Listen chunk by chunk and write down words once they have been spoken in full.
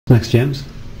Next, James.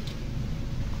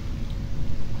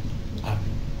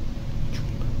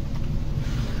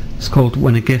 It's called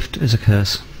When a Gift is a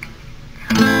Curse.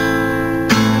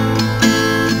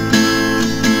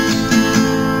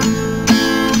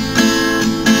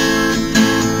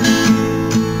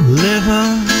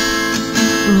 Liver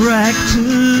wrecked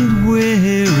and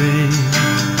weary,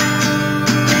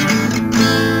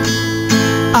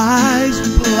 eyes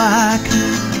black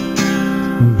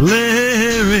and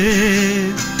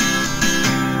bleary,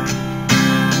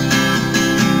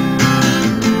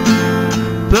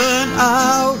 burnt,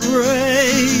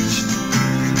 outraged,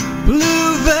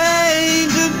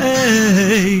 blue-veined and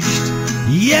aged,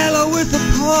 yellow with the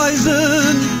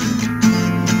poison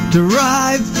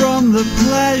derived from the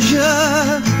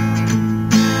pleasure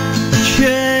of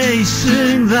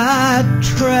chasing that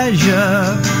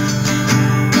treasure.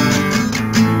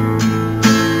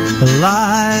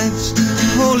 Life's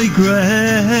holy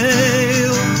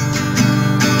grail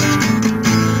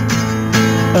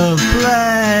of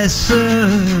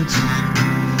blessed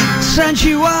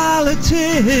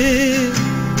sensuality.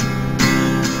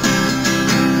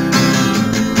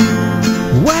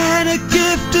 When a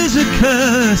gift is a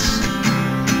curse,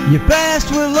 your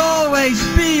best will always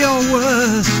be your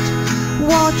worst.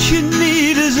 What you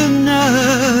need is a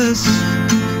nurse.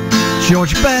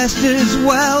 George Best is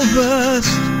well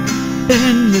versed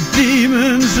in the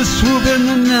demons that swoop in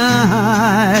the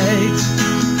night,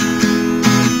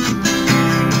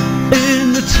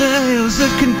 in the tales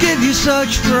that can give you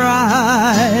such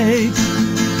fright.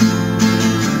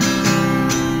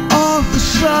 Oh, for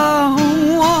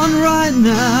someone right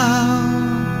now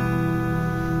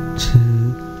to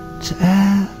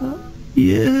tell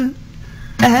you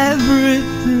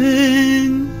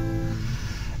everything,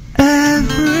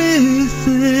 everything,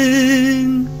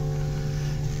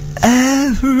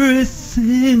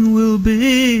 everything will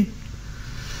be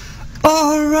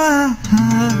alright.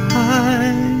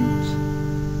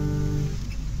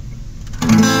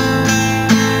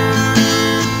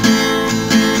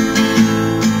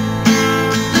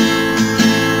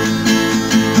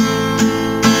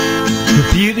 The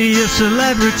beauty of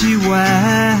celebrity,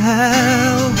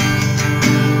 well,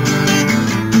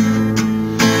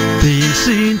 being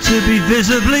seen to be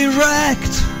visibly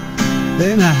wrecked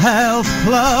in a health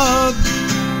club,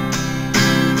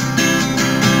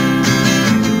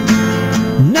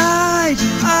 night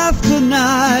after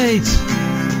night,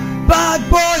 bad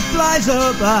boy flies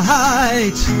up a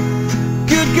height,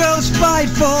 good girls fight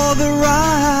for the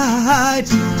right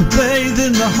to bathe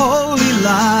in the holy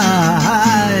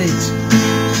light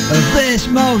of this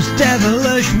most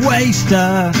devilish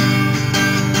waster.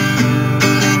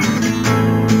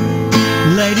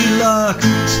 Lady Luck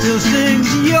still sings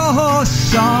your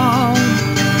song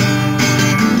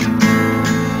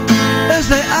as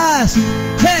they ask,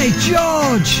 hey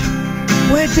George,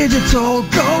 where did it all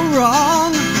go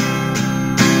wrong?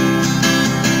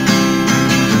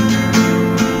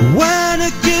 When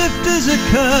a gift is a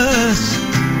curse,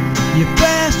 your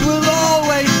best will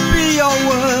always be your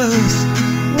worst.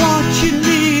 What you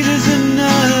need is a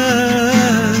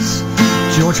nurse.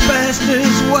 George Best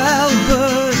is well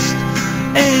versed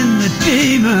in the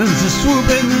demons that swoop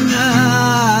in the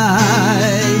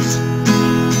night,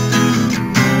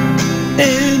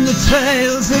 in the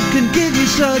tales that can give you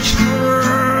such fright.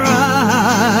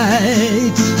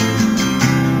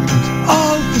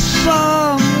 Oh, for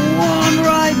someone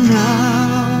right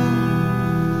now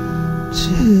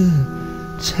to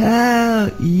tell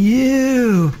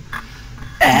you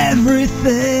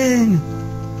everything,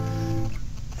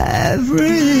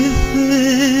 everything,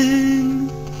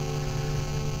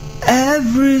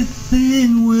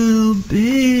 everything will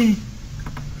be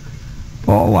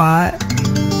alright.